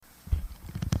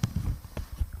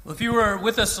Well, if you were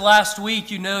with us last week,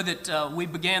 you know that we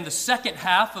began the second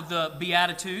half of the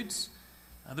Beatitudes.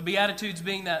 The Beatitudes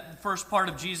being that first part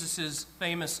of Jesus'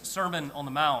 famous Sermon on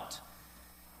the Mount.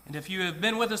 And if you have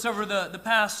been with us over the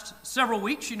past several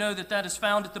weeks, you know that that is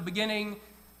found at the beginning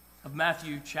of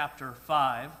Matthew chapter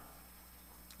 5.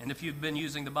 And if you've been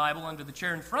using the Bible under the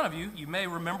chair in front of you, you may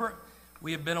remember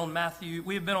we have been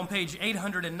on page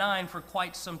 809 for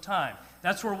quite some time.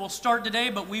 That's where we'll start today,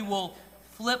 but we will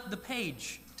flip the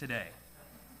page today.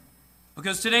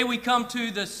 Because today we come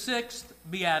to the sixth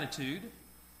Beatitude,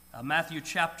 Matthew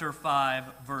chapter 5,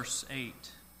 verse 8.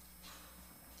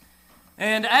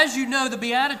 And as you know, in the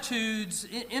Beatitudes,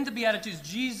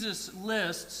 Jesus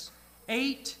lists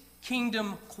 8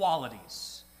 kingdom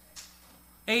qualities.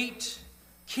 8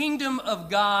 kingdom of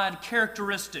God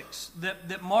characteristics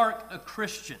that mark a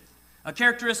Christian.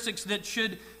 Characteristics that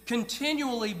should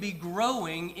continually be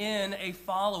growing in a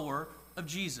follower of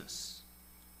Jesus.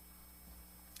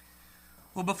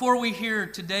 Well, before we hear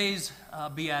today's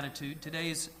beatitude,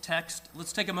 today's text,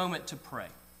 let's take a moment to pray.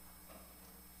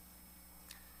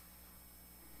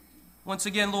 Once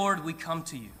again, Lord, we come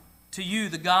to you,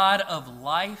 the God of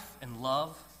life and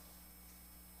love,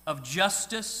 of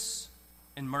justice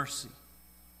and mercy,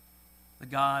 the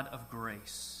God of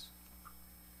grace.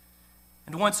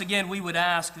 And once again, we would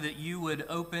ask that you would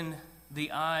open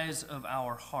the eyes of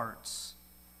our hearts,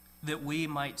 that we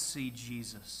might see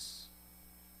Jesus,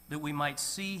 that we might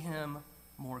see him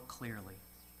more clearly.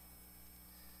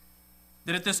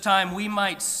 That at this time we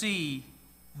might see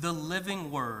the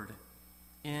living word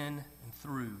in and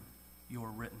through your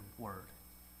written word.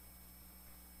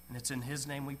 And it's in his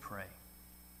name we pray.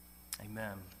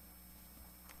 Amen.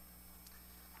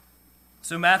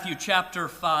 So Matthew chapter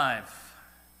 5,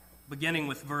 beginning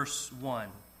with verse 1.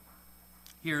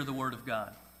 Hear the word of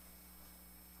God.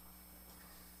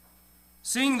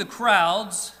 Seeing the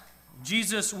crowds,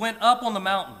 Jesus went up on the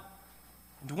mountain,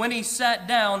 and when he sat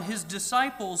down, his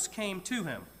disciples came to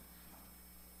him.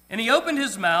 And he opened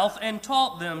his mouth and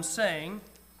taught them, saying,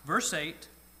 verse 8,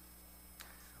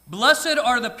 "Blessed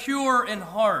are the pure in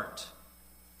heart,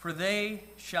 for they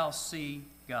shall see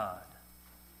God."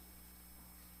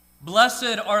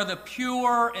 Blessed are the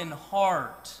pure in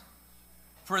heart,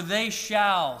 for they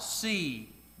shall see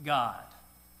God.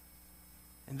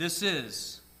 And this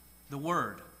is the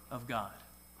word of God.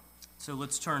 So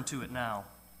let's turn to it now.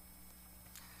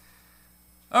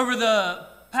 Over the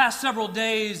past several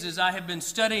days, as I have been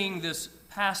studying this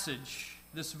passage,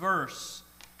 this verse,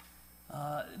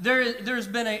 there's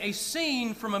been a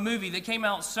scene from a movie that came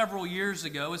out several years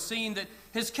ago, a scene that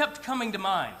has kept coming to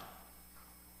mind.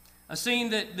 A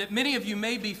scene that many of you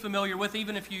may be familiar with,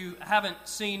 even if you haven't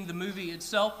seen the movie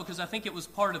itself, because I think it was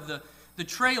part of the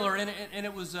trailer, and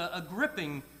it was a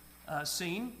gripping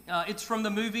scene. It's from the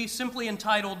movie simply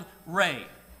entitled Ray,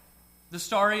 the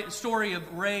story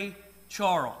of Ray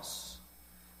Charles,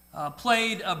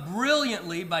 played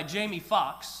brilliantly by Jamie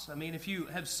Foxx. I mean, if you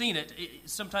have seen it,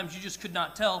 sometimes you just could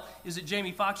not tell, is it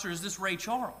Jamie Foxx or is this Ray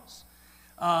Charles?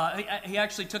 He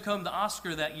actually took home the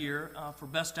Oscar that year for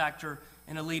Best Actor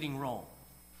in a Leading Role.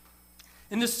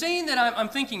 In the scene that I'm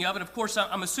thinking of, and of course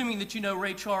I'm assuming that you know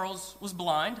Ray Charles was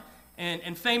blind,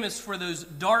 and famous for those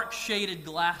dark shaded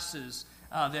glasses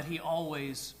that he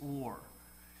always wore.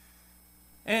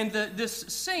 And this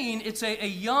scene, it's a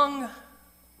young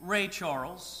Ray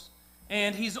Charles,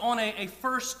 and he's on a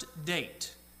first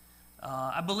date.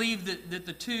 I believe that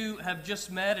the two have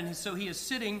just met, and so he is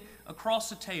sitting across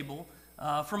the table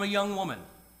from a young woman.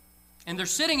 And they're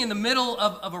sitting in the middle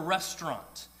of a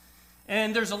restaurant.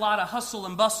 And there's a lot of hustle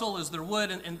and bustle, as there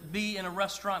would and be in a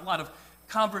restaurant, a lot of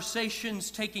conversations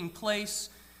taking place.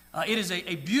 It is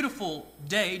a beautiful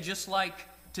day, just like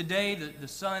today. The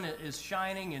sun is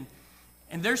shining,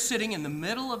 and they're sitting in the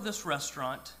middle of this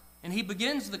restaurant, and he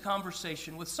begins the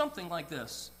conversation with something like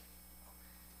this.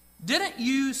 "Didn't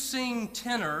you sing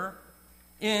tenor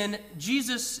in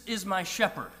Jesus is My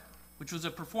Shepherd?" which was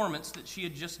a performance that she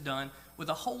had just done with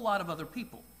a whole lot of other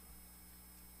people.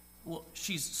 Well,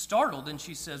 she's startled, and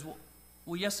she says,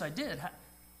 well, yes, I did.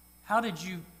 How did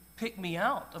you pick me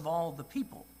out of all the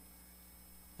people?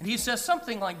 And he says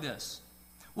something like this.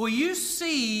 "Well, you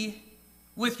see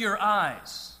with your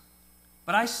eyes,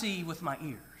 but I see with my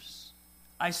ears.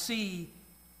 I see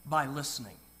by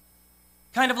listening.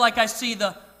 Kind of like I see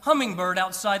the hummingbird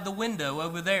outside the window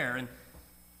over there, and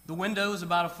the window is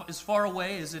about as far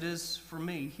away as it is for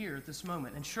me here at this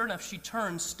moment." And sure enough, she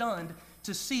turns stunned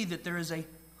to see that there is a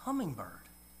hummingbird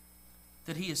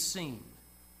that he has seen.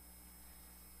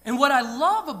 And what I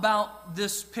love about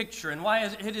this picture and why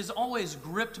it has always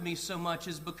gripped me so much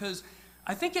is because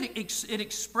I think it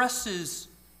expresses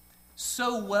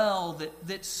so well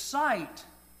that sight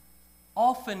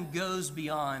often goes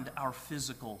beyond our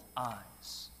physical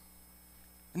eyes.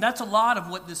 And that's a lot of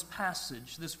what this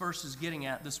passage, this verse is getting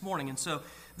at this morning. And so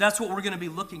that's what we're going to be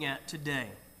looking at today.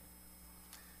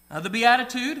 The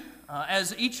Beatitude,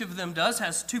 as each of them does,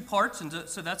 has two parts, and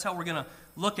so that's how we're going to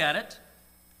look at it.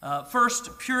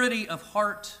 First, purity of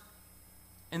heart,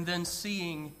 and then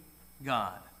seeing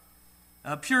God.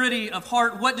 Purity of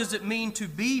heart, what does it mean to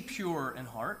be pure in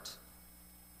heart?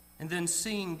 And then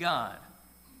seeing God.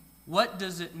 What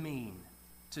does it mean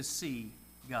to see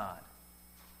God?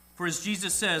 For as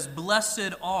Jesus says,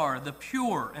 blessed are the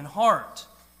pure in heart,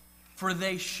 for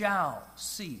they shall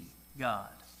see God.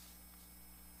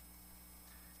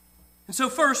 And so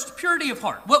first, purity of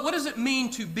heart. What does it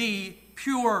mean to be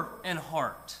pure in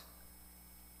heart?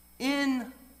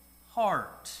 In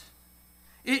heart.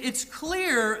 It's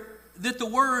clear that the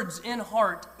words in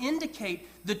heart indicate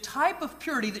the type of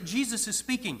purity that Jesus is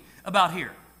speaking about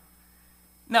here.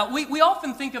 Now, we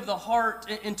often think of the heart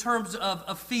in terms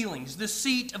of feelings, the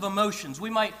seat of emotions. We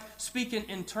might speak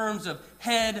in terms of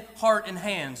head, heart, and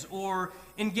hands, or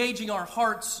engaging our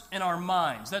hearts and our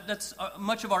minds. That's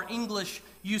much of our English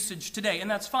usage today, and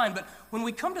that's fine. But when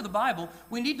we come to the Bible,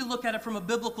 we need to look at it from a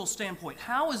biblical standpoint.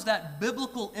 How is that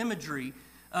biblical imagery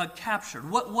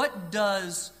captured? What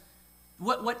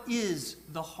is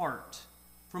the heart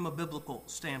from a biblical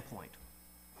standpoint?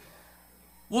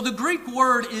 Well, the Greek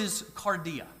word is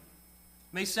cardia. It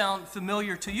may sound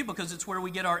familiar to you because it's where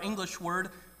we get our English word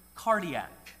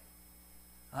cardiac.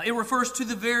 It refers to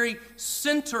the very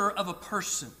center of a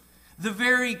person, the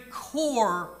very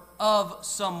core of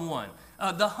someone,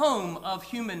 the home of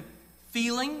human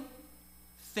feeling,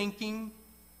 thinking,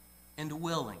 and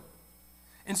willing.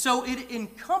 And so it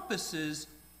encompasses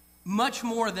much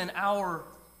more than our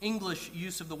English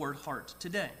use of the word heart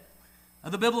today.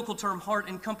 The biblical term heart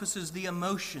encompasses the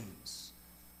emotions,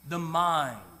 the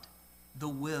mind, the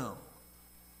will.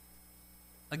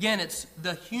 Again, it's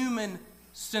the human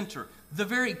center, the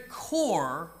very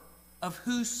core of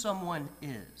who someone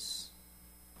is.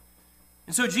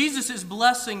 And so Jesus is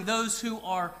blessing those who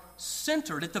are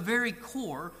centered at the very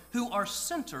core, who are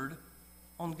centered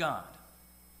on God.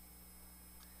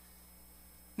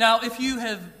 Now, if you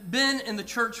have been in the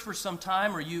church for some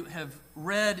time or you have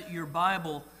read your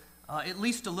Bible at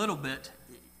least a little bit,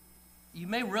 you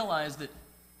may realize that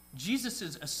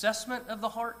Jesus' assessment of the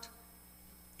heart,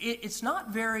 it's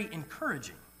not very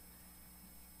encouraging.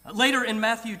 Later in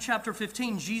Matthew chapter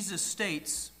 15, Jesus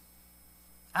states,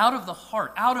 out of the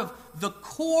heart, out of the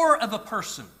core of a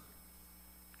person,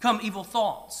 come evil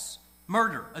thoughts,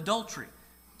 murder, adultery,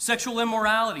 sexual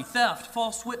immorality, theft,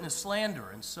 false witness, slander,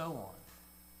 and so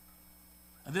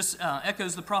on. This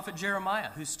echoes the prophet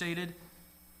Jeremiah, who stated,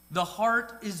 the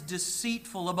heart is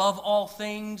deceitful above all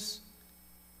things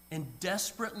and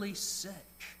desperately sick.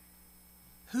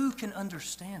 Who can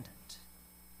understand it?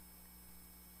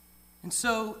 And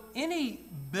so any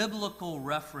biblical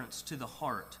reference to the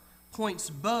heart points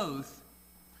both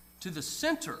to the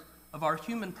center of our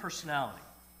human personality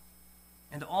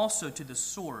and also to the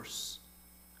source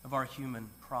of our human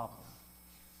problem.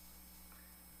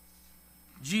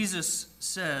 Jesus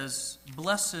says,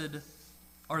 blessed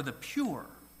are the pure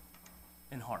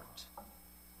in heart.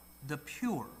 The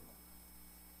pure.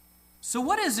 So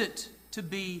what is it to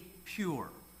be pure?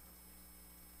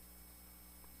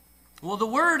 Well, the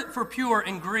word for pure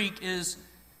in Greek is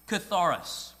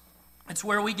katharos. It's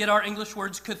where we get our English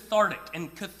words cathartic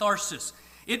and catharsis.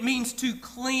 It means to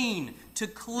clean, to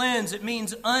cleanse. It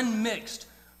means unmixed,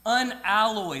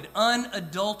 unalloyed,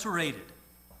 unadulterated,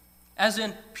 as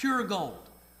in pure gold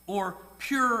or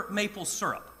pure maple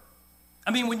syrup. I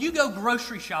mean, when you go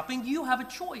grocery shopping, you have a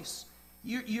choice.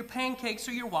 Your pancakes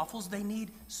or your waffles, they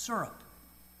need syrup.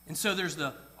 And so there's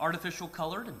the artificial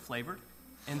colored and flavored,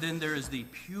 and then there is the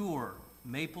pure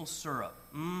maple syrup.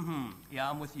 Yeah,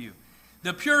 I'm with you.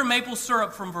 The pure maple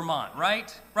syrup from Vermont,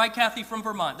 right? Right, Kathy, from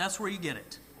Vermont. That's where you get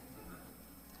it.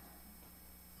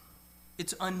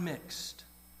 It's unmixed,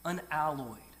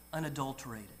 unalloyed,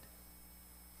 unadulterated.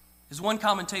 As one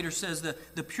commentator says,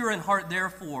 the pure in heart,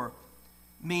 therefore,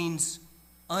 means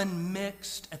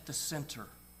unmixed at the center,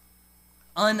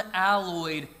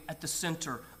 unalloyed at the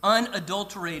center,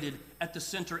 unadulterated at the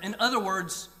center. In other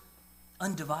words,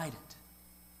 undivided.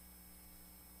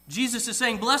 Jesus is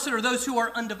saying, blessed are those who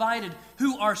are undivided,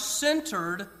 who are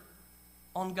centered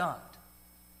on God.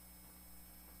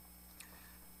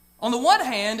 On the one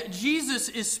hand, Jesus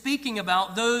is speaking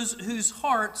about those whose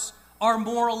hearts are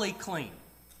morally clean.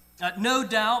 No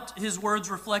doubt his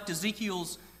words reflect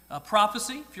Ezekiel's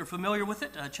prophecy, if you're familiar with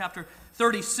it, chapter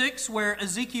 36, where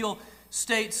Ezekiel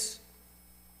states,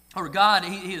 or God,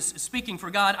 he is speaking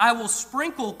for God, I will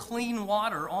sprinkle clean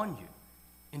water on you,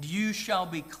 and you shall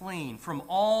be clean from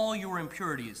all your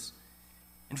impurities.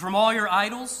 And from all your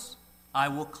idols I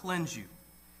will cleanse you,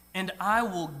 and I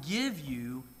will give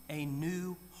you a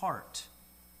new heart,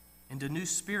 and a new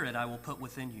spirit I will put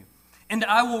within you. And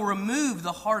I will remove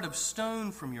the heart of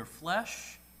stone from your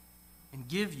flesh, and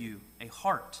give you a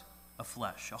heart of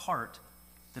flesh, a heart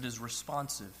that is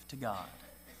responsive to God.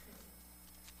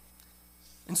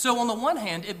 And so on the one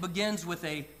hand, it begins with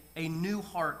a new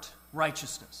heart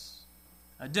righteousness.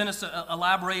 Dennis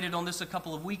elaborated on this a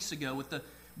couple of weeks ago with the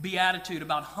beatitude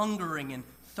about hungering and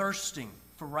thirsting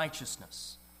for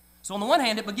righteousness. So on the one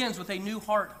hand, it begins with a new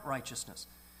heart righteousness.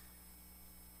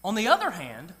 On the other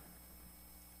hand,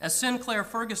 as Sinclair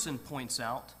Ferguson points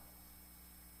out,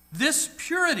 this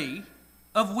purity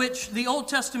of which the Old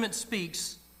Testament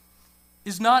speaks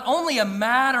is not only a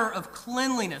matter of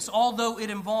cleanliness, although it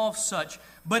involves such,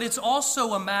 but it's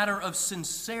also a matter of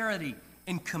sincerity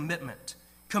and commitment.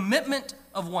 Commitment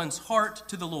of one's heart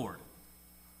to the Lord.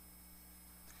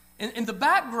 And the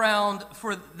background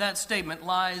for that statement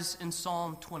lies in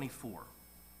Psalm 24,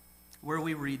 where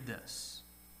we read this.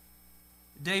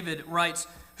 David writes,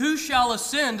 "Who shall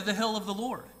ascend the hill of the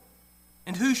Lord?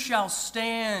 And who shall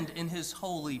stand in his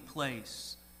holy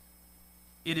place?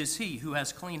 It is he who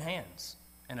has clean hands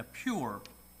and a pure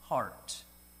heart,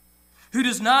 who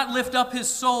does not lift up his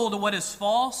soul to what is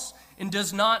false and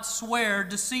does not swear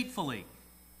deceitfully.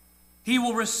 He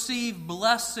will receive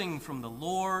blessing from the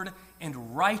Lord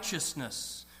and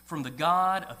righteousness from the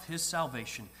God of his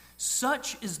salvation.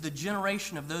 Such is the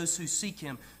generation of those who seek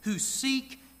him, who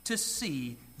seek to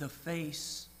see the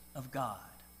face of God."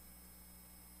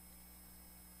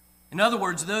 In other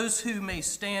words, those who may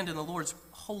stand in the Lord's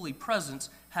holy presence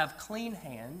have clean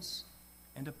hands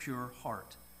and a pure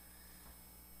heart.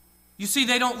 You see,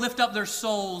 they don't lift up their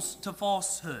souls to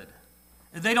falsehood.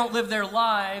 They don't live their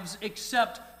lives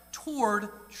except toward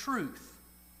truth.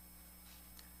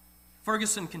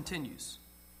 Ferguson continues,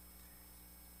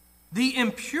 the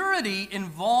impurity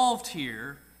involved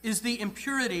here is the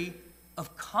impurity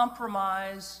of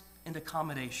compromise and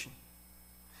accommodation.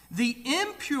 The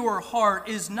impure heart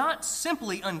is not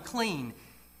simply unclean,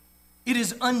 it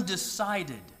is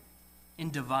undecided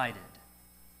and divided.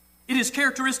 It is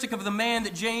characteristic of the man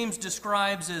that James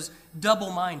describes as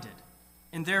double-minded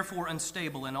and therefore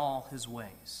unstable in all his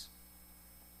ways.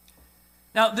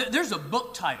 Now, there's a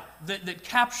book title that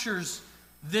captures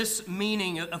this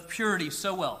meaning of purity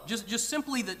so well. Just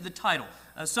simply the title.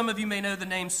 Some of you may know the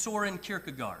name Soren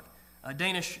Kierkegaard, a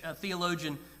Danish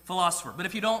theologian, philosopher. But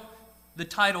if you don't, the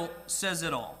title says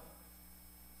it all.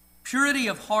 Purity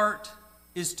of heart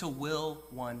is to will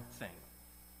one thing.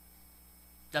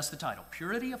 That's the title.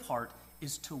 Purity of heart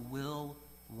is to will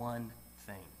one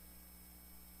thing.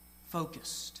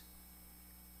 Focused.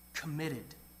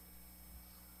 Committed.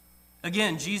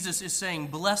 Again, Jesus is saying,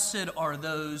 blessed are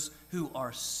those who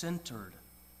are centered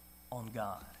on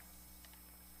God.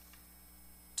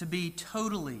 To be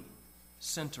totally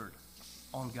centered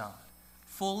on God.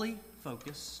 Fully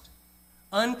focused,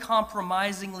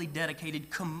 uncompromisingly dedicated,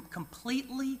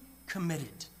 completely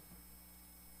committed.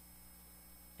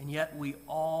 And yet we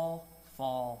all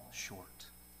fall short.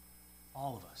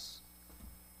 All of us.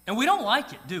 And we don't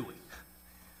like it, do we?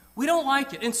 We don't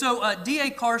like it. And so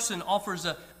D.A. Carson offers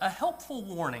a helpful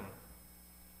warning.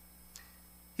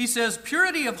 He says,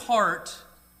 purity of heart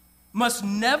must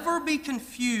never be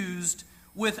confused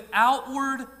with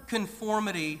outward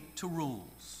conformity to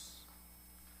rules.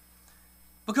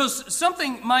 Because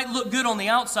something might look good on the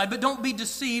outside, but don't be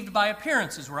deceived by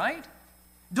appearances, right?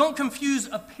 Don't confuse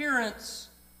appearance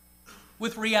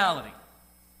with reality.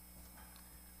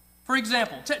 For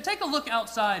example, take a look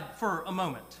outside for a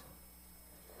moment.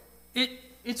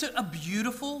 It's a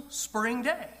beautiful spring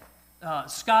day.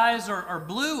 Skies are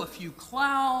blue, a few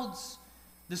clouds.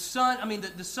 The sun,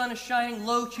 the sun is shining,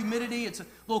 low humidity. It's a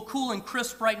little cool and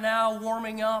crisp right now,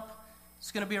 warming up.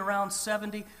 It's going to be around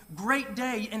 70. Great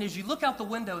day. And as you look out the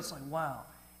window, it's like, wow.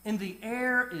 And the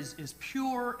air is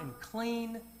pure and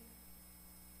clean.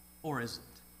 Or is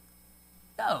it?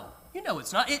 No, you know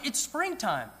it's not. It's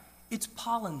springtime. It's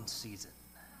pollen season.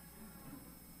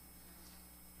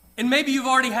 And maybe you've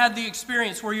already had the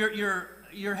experience where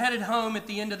you're headed home at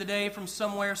the end of the day from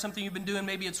somewhere, something you've been doing,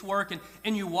 maybe it's work,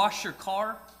 and you wash your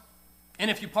car. And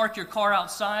if you park your car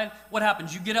outside, what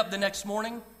happens? You get up the next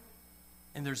morning,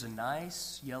 and there's a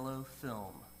nice yellow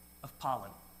film of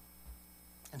pollen.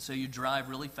 And so you drive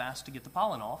really fast to get the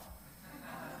pollen off.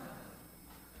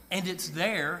 And it's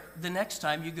there the next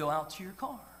time you go out to your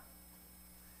car.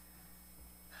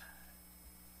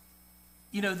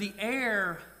 You know, the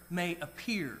air may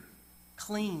appear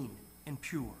clean and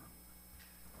pure.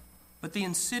 But the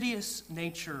insidious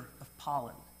nature of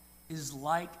pollen is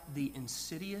like the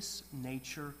insidious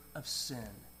nature of sin.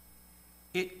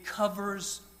 It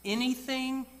covers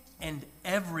anything and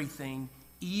everything,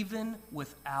 even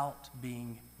without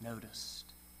being noticed.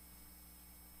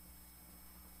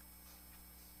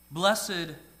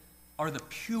 Blessed are the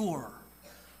pure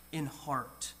in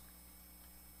heart,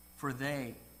 for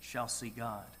they shall see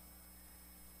God.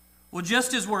 Well,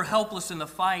 just as we're helpless in the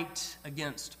fight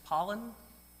against pollen,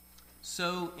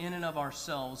 so in and of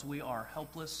ourselves we are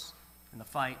helpless in the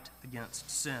fight against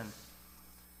sin.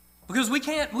 Because we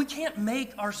can't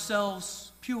make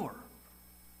ourselves pure.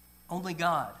 Only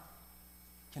God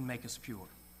can make us pure.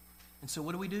 And so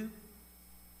what do?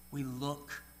 We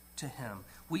look to Him.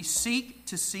 We seek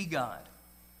to see God,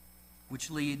 which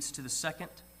leads to the second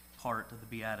part of the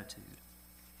Beatitude.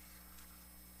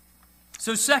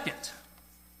 So second,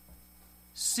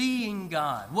 seeing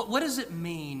God. What does it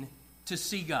mean to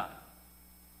see God?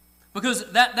 Because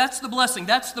that's the blessing,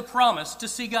 that's the promise, to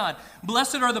see God.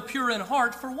 Blessed are the pure in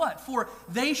heart, for what? For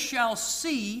they shall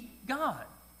see God.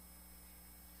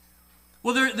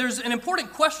 Well, there's an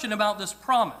important question about this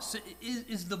promise.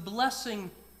 Is the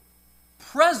blessing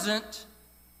present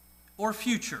or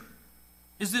future?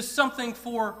 Is this something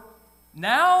for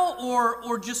now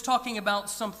or just talking about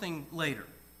something later?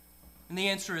 And the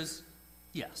answer is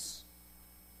yes.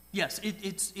 Yes,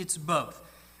 it's both.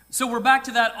 So we're back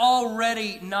to that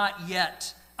already not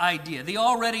yet idea, the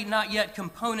already not yet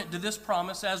component to this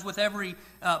promise, as with every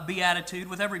beatitude,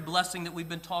 with every blessing that we've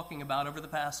been talking about over the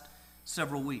past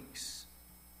several weeks.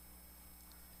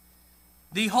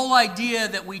 The whole idea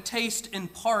that we taste in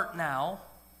part now,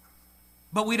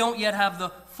 but we don't yet have the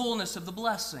fullness of the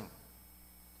blessing.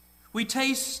 We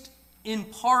taste in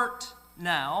part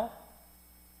now,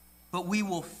 but we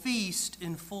will feast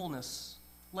in fullness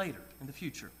later, in the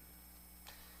future.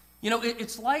 You know,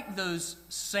 it's like those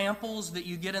samples that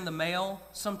you get in the mail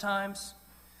sometimes.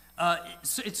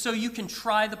 It's so you can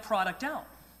try the product out,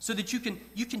 so that you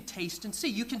can taste and see.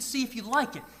 You can see if you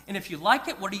like it. And if you like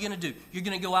it, what are you going to do? You're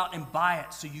going to go out and buy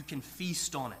it so you can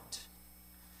feast on it.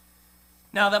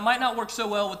 Now, that might not work so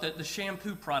well with the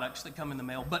shampoo products that come in the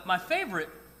mail, but my favorite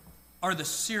are the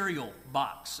cereal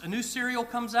box. A new cereal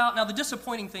comes out. Now, the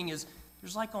disappointing thing is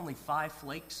there's like only 5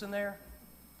 flakes in there.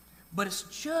 But it's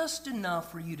just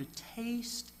enough for you to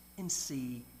taste and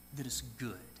see that it's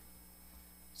good,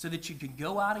 so that you can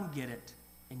go out and get it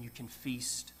and you can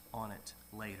feast on it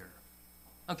later.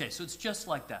 Okay, so it's just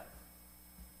like that.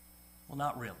 Well,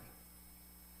 not really.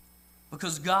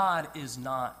 Because God is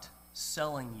not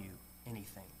selling you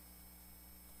anything.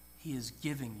 He is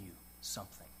giving you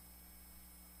something.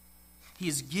 He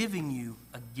is giving you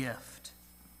a gift.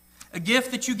 A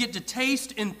gift that you get to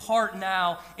taste in part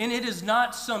now, and it is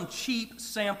not some cheap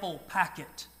sample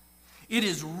packet. It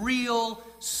is real,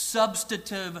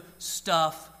 substantive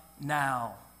stuff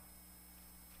now.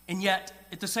 And yet,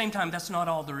 at the same time, that's not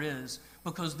all there is,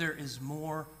 because there is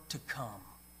more to come.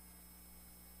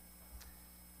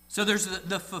 So there's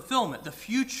the fulfillment, the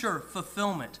future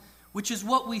fulfillment, which is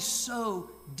what we so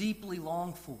deeply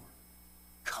long for.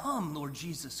 Come, Lord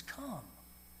Jesus, come.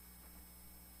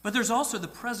 But there's also the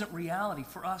present reality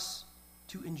for us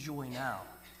to enjoy now.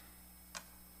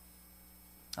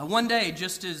 One day,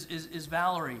 just as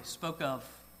Valerie spoke of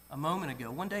a moment ago,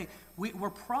 one day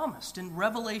we're promised in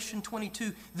Revelation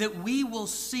 22 that we will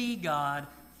see God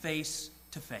face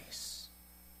to face.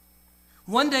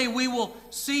 One day we will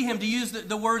see Him, to use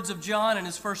the words of John in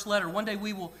his first letter, one day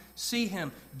we will see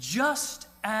Him just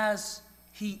as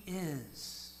He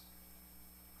is.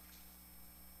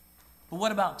 But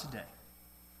what about today?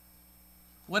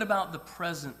 What about the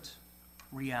present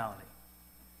reality?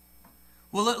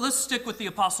 Well, let's stick with the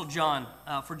Apostle John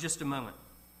for just a moment.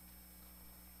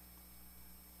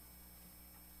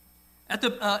 At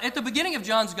the beginning of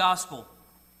John's Gospel,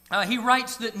 he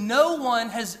writes that no one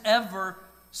has ever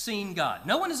seen God.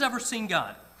 No one has ever seen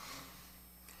God.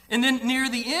 And then near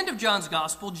the end of John's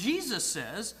Gospel, Jesus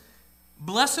says,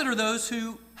 "Blessed are those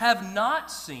who have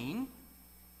not seen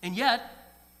and yet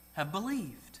have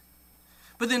believed."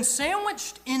 But then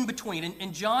sandwiched in between,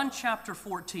 in John chapter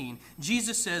 14,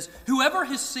 Jesus says, "Whoever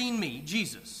has seen me,"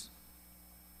 Jesus,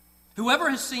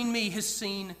 "whoever has seen me has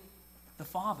seen the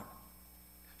Father.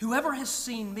 Whoever has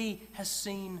seen me has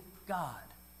seen God."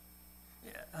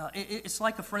 It's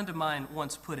like a friend of mine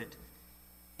once put it.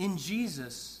 In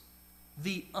Jesus,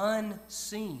 the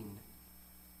unseen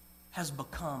has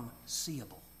become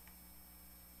seeable.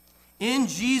 In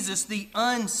Jesus, the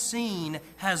unseen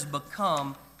has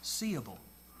become seeable.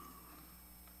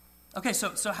 Okay,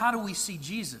 so how do we see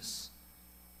Jesus?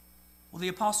 Well, the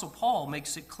Apostle Paul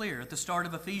makes it clear at the start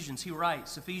of Ephesians. He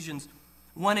writes, Ephesians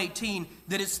 1:18,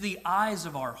 that it's the eyes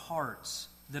of our hearts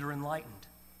that are enlightened.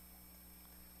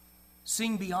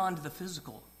 Seeing beyond the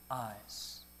physical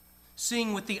eyes.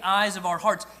 Seeing with the eyes of our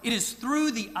hearts. It is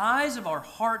through the eyes of our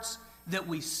hearts that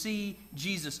we see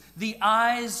Jesus. The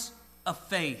eyes of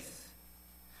faith.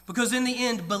 Because in the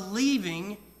end,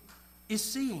 believing is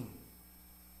seeing.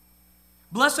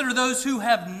 Blessed are those who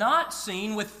have not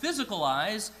seen with physical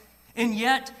eyes and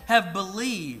yet have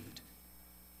believed,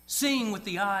 seeing with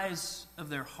the eyes of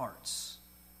their hearts.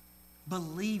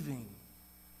 Believing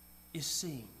is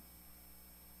seeing.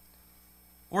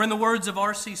 Or in the words of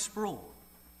R.C. Sproul,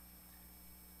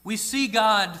 we see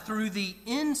God through the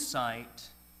insight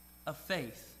of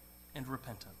faith and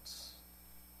repentance.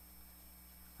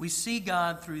 We see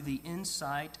God through the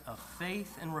insight of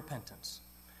faith and repentance.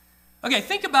 Okay,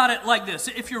 think about it like this.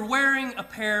 If you're wearing a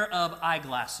pair of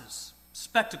eyeglasses,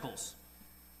 spectacles.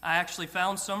 I actually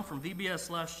found some from VBS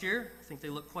last year. I think they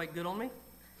look quite good on me.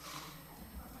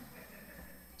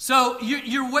 So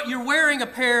you're wearing a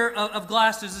pair of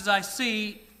glasses, as I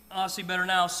see better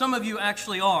now. Some of you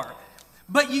actually are.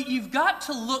 But you've got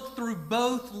to look through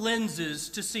both lenses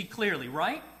to see clearly,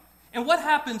 right? And what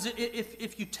happens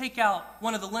if you take out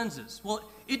one of the lenses? Well,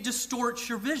 it distorts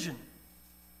your vision.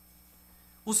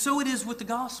 Well, so it is with the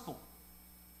gospel.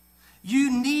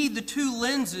 You need the two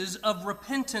lenses of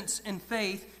repentance and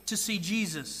faith to see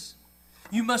Jesus.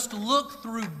 You must look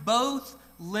through both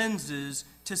lenses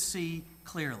to see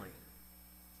clearly.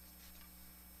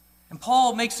 And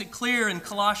Paul makes it clear in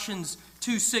Colossians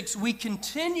 2:6, we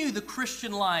continue the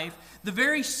Christian life the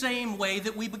very same way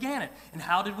that we began it. And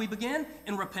how did we begin?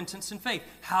 In repentance and faith.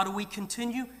 How do we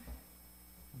continue?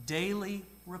 Daily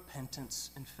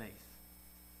repentance and faith.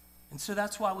 And so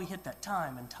that's why we hit that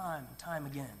time and time and time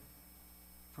again.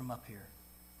 From up here.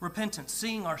 Repentance,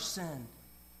 seeing our sin,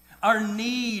 our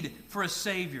need for a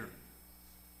Savior.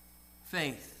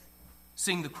 Faith,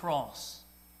 seeing the cross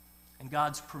and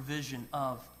God's provision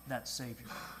of that Savior.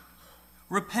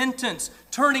 Repentance,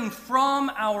 turning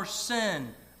from our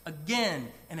sin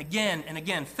again and again and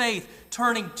again. Faith,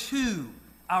 turning to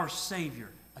our Savior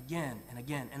again and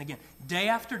again and again. Day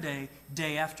after day,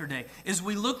 day after day. As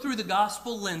we look through the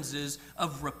gospel lenses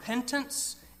of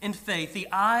repentance and faith, the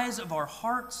eyes of our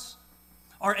hearts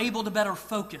are able to better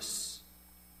focus.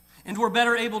 And we're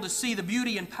better able to see the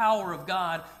beauty and power of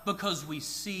God because we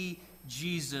see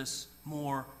Jesus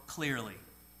more clearly.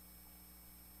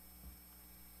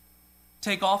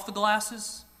 Take off the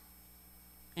glasses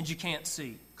and you can't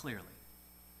see clearly.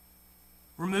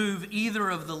 Remove either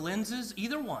of the lenses,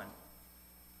 either one,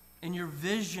 and your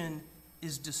vision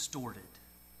is distorted.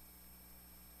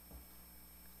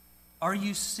 Are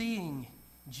you seeing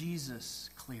Jesus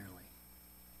clearly?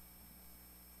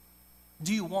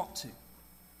 Do you want to?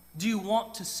 Do you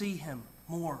want to see him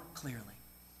more clearly?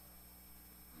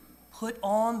 Put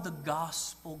on the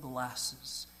gospel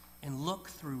glasses and look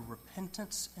through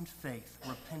repentance and faith,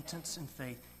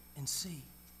 and see.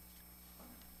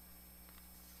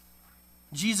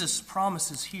 Jesus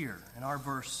promises here in our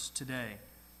verse today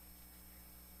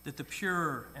that the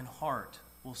pure in heart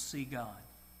will see God.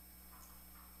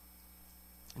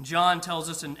 And John tells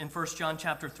us in 1 John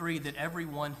chapter 3 that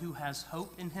everyone who has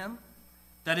hope in him,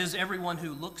 that is, everyone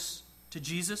who looks to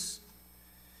Jesus,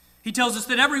 he tells us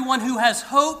that everyone who has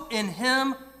hope in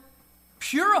him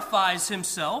purifies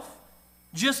himself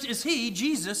just as he,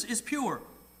 Jesus, is pure.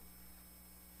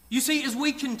 You see, as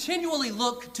we continually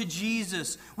look to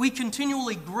Jesus, we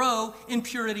continually grow in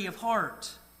purity of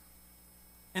heart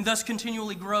and thus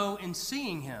continually grow in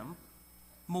seeing him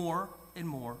more and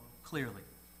more clearly.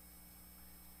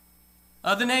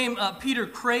 The name Peter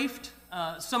Kreeft,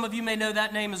 some of you may know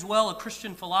that name as well, a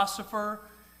Christian philosopher.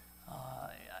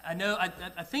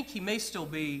 I think he may still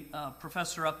be a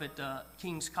professor up at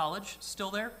King's College,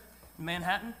 still there in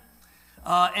Manhattan.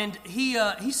 And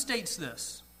he states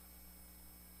this: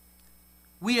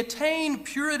 we attain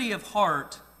purity of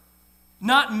heart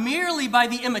not merely by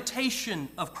the imitation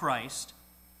of Christ,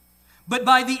 but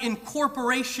by the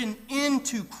incorporation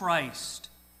into Christ,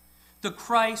 the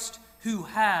Christ who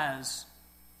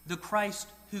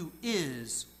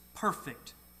is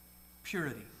perfect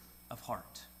purity of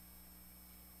heart.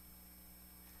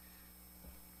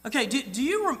 Okay, do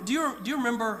you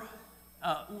remember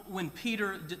when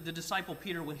Peter, the disciple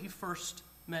Peter, when he first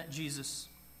met Jesus?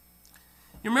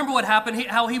 You remember what happened?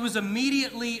 How he was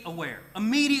immediately aware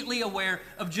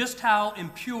of just how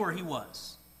impure he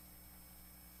was.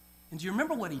 And do you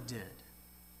remember what he did?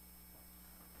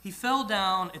 He fell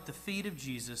down at the feet of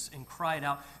Jesus and cried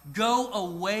out, "Go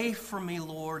away from me,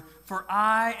 Lord, for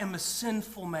I am a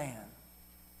sinful man."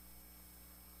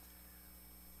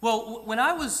 Well, when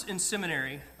I was in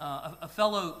seminary, a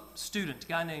fellow student, a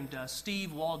guy named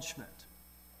Steve Waldschmidt.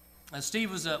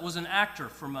 Steve was an actor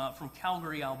from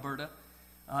Calgary, Alberta,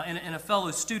 and a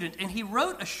fellow student, and he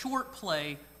wrote a short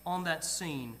play on that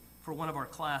scene for one of our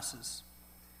classes.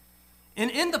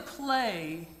 And in the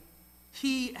play,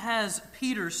 he has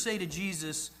Peter say to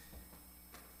Jesus,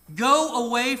 "Go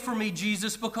away from me,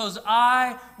 Jesus, because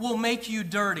I will make you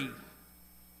dirty."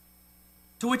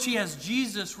 To which he has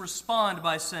Jesus respond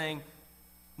by saying,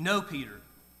 "No, Peter,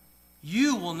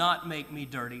 you will not make me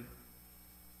dirty.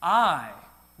 I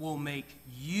will make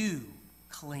you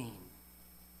clean.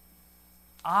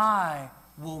 I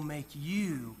will make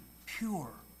you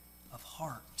pure of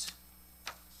heart."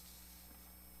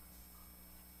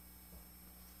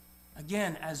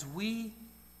 Again, as we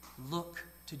look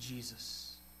to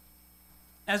Jesus,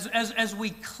 as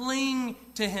we cling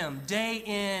to him day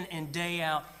in and day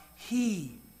out,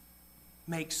 he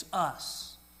makes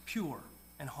us pure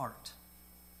in heart.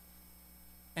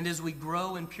 And as we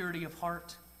grow in purity of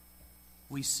heart,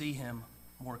 we see him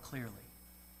more clearly.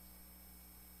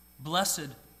 Blessed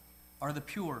are the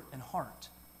pure in heart,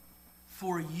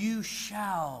 for you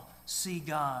shall see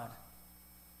God.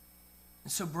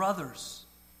 And so, brothers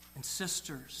and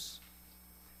sisters,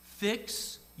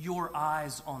 fix your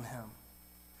eyes on him.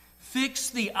 Fix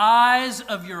the eyes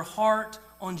of your heart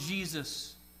on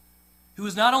Jesus, who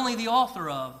is not only the author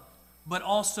of, but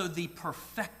also the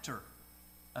perfecter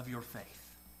of your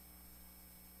faith.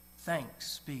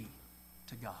 Thanks be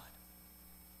to God.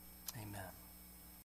 Amen.